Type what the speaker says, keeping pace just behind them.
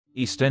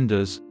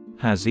EastEnders,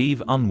 has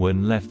Eve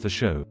Unwin left the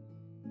show?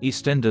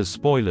 EastEnders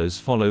spoilers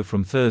follow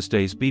from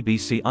Thursday's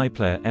BBC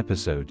iPlayer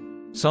episode.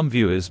 Some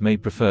viewers may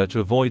prefer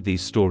to avoid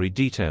these story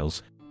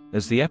details,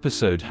 as the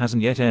episode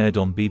hasn't yet aired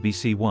on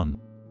BBC One.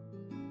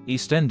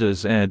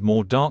 EastEnders aired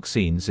more dark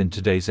scenes in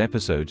today's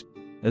episode,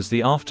 as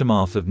the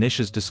aftermath of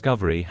Nish's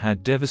discovery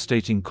had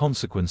devastating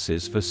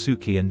consequences for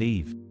Suki and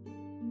Eve.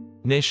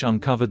 Nish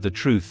uncovered the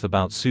truth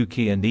about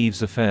Suki and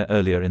Eve's affair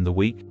earlier in the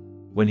week,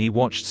 when he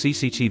watched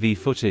CCTV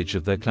footage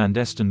of their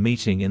clandestine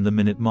meeting in the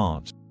Minute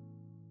Mart.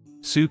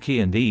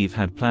 Suki and Eve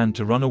had planned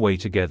to run away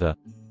together,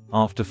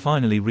 after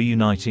finally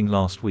reuniting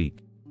last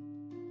week.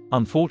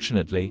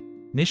 Unfortunately,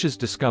 Nish's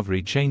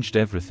discovery changed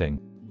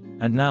everything,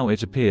 and now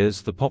it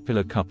appears the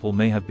popular couple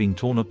may have been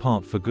torn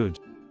apart for good.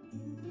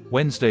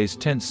 Wednesday's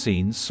tense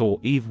scenes saw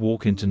Eve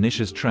walk into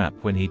Nish's trap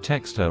when he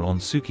texted her on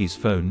Suki's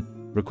phone,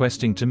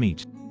 requesting to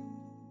meet.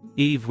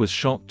 Eve was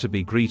shocked to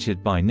be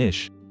greeted by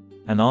Nish,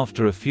 and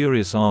after a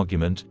furious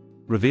argument,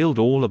 revealed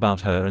all about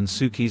her and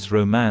Suki's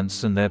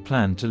romance and their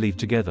plan to leave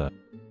together.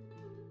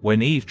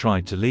 When Eve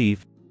tried to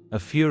leave, a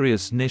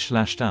furious Nish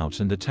lashed out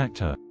and attacked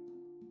her.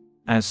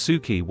 As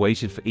Suki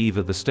waited for Eve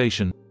at the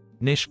station,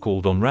 Nish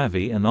called on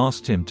Ravi and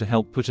asked him to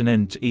help put an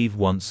end to Eve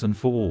once and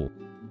for all.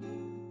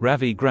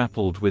 Ravi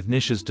grappled with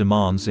Nish's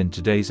demands in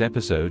today's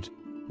episode,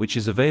 which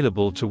is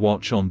available to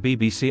watch on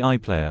BBC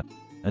iPlayer,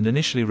 and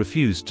initially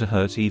refused to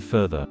hurt Eve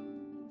further.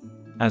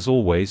 As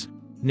always,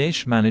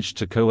 Nish managed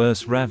to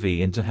coerce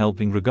Ravi into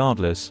helping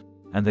regardless,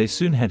 and they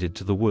soon headed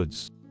to the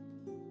woods.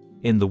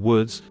 In the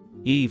woods,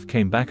 Eve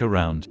came back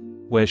around,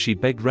 where she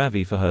begged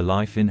Ravi for her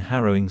life in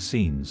harrowing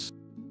scenes.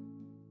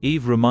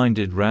 Eve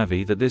reminded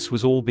Ravi that this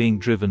was all being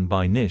driven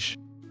by Nish,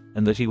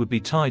 and that he would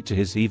be tied to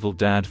his evil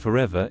dad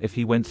forever if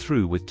he went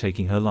through with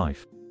taking her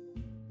life.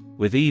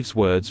 With Eve's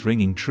words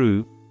ringing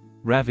true,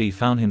 Ravi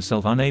found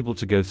himself unable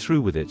to go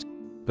through with it,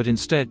 but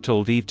instead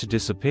told Eve to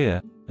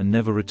disappear, and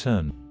never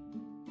return.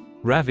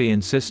 Ravi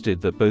insisted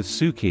that both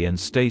Suki and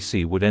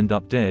Stacy would end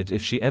up dead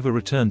if she ever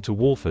returned to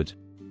Walford,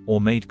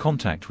 or made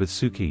contact with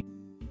Suki.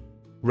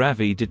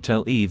 Ravi did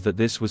tell Eve that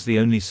this was the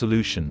only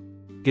solution,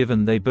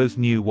 given they both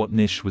knew what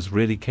Nish was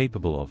really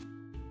capable of.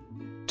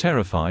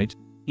 Terrified,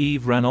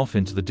 Eve ran off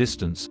into the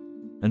distance,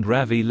 and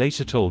Ravi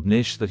later told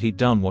Nish that he'd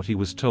done what he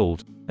was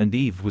told, and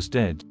Eve was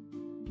dead.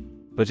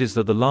 But is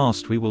that the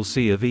last we will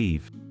see of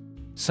Eve?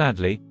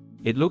 Sadly,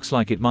 it looks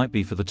like it might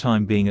be for the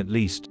time being at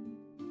least.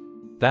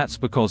 That's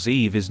because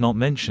Eve is not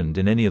mentioned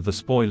in any of the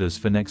spoilers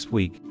for next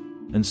week,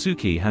 and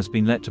Suki has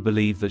been led to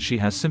believe that she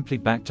has simply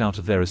backed out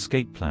of their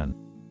escape plan.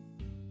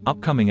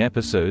 Upcoming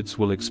episodes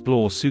will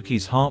explore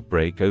Suki's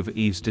heartbreak over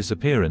Eve's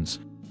disappearance,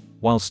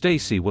 while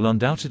Stacy will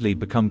undoubtedly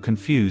become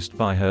confused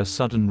by her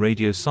sudden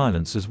radio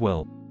silence as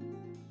well.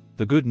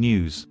 The good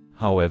news,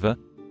 however,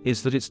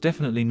 is that it's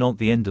definitely not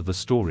the end of the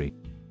story.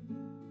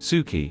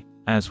 Suki,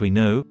 as we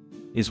know,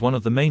 is one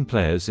of the main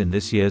players in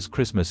this year's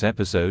Christmas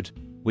episode,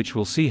 which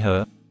will see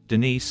her,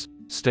 Denise,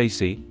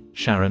 Stacy,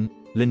 Sharon,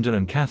 Linda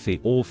and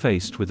Kathy all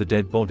faced with a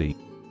dead body.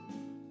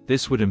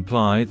 This would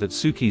imply that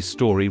Suki's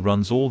story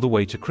runs all the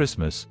way to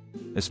Christmas,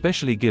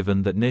 especially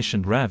given that Nish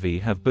and Ravi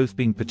have both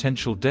been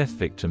potential death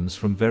victims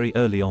from very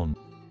early on.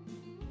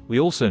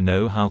 We also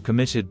know how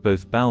committed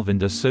both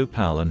Balvinder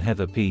Sopal and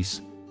Heather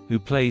Peace, who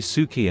play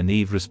Suki and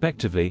Eve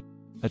respectively,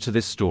 are to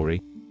this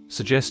story,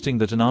 suggesting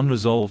that an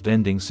unresolved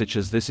ending such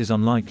as this is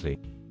unlikely.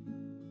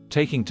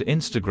 Taking to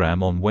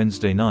Instagram on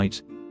Wednesday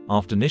night,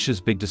 after Nish's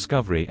big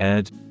discovery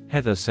aired,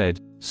 Heather said,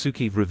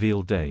 "Suki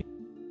reveal day.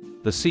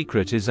 The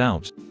secret is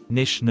out,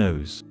 Nish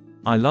knows.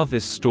 I love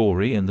this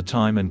story and the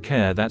time and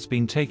care that's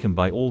been taken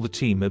by all the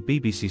team at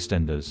BBC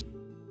EastEnders.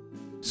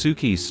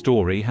 Suki's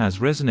story has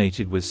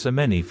resonated with so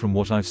many from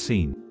what I've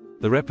seen.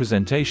 The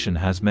representation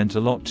has meant a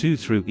lot too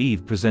through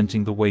Eve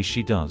presenting the way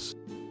she does.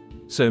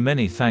 So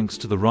many thanks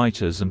to the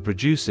writers and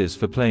producers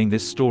for playing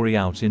this story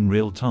out in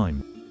real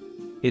time.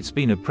 It's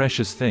been a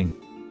precious thing,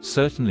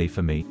 certainly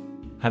for me,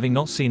 having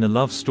not seen a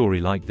love story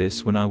like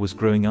this when I was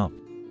growing up.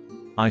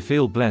 I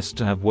feel blessed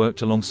to have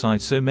worked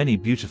alongside so many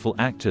beautiful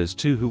actors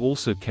too who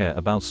also care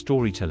about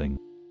storytelling."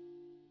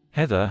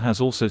 Heather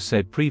has also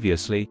said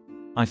previously,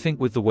 "I think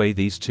with the way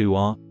these two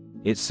are,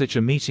 it's such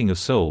a meeting of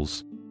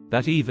souls,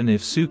 that even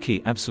if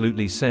Suki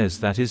absolutely says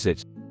that is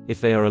it, if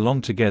they are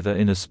along together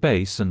in a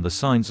space and the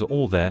signs are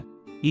all there,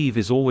 Eve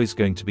is always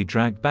going to be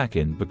dragged back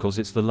in because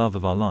it's the love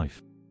of our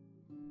life.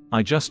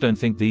 I just don't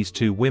think these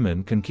two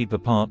women can keep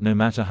apart no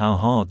matter how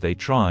hard they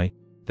try,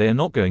 they are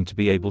not going to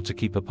be able to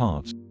keep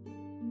apart.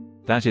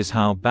 That is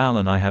how Bal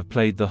and I have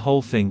played the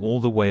whole thing all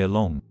the way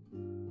along.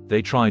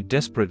 They tried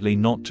desperately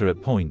not to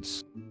at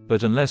points,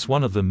 but unless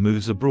one of them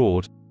moves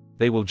abroad,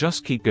 they will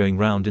just keep going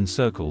round in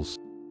circles."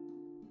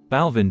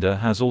 Balvinder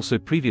has also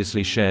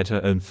previously shared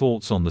her own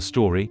thoughts on the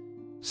story,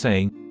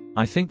 saying,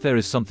 "I think there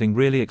is something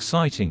really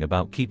exciting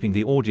about keeping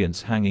the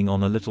audience hanging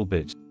on a little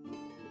bit.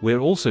 We're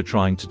also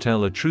trying to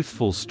tell a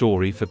truthful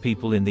story for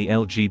people in the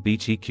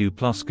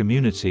LGBTQ+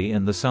 community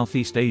and the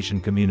Southeast Asian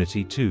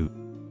community too.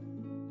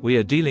 We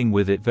are dealing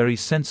with it very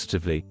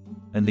sensitively,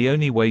 And the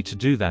only way to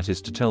do that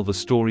is to tell the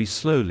story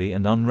slowly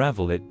and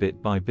unravel it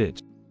bit by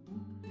bit.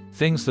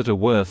 Things that are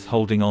worth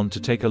holding on to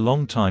take a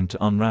long time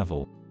to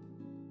unravel.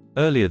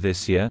 Earlier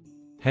this year,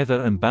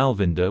 Heather and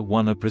Balvinder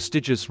won a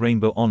prestigious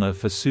Rainbow Honor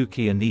for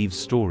Suki and Eve's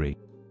story.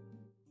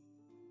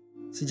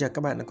 Xin chào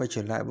các bạn đã quay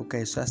trở lại với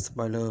kênh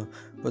Spoiler.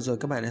 Vừa rồi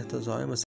các bạn đã theo dõi một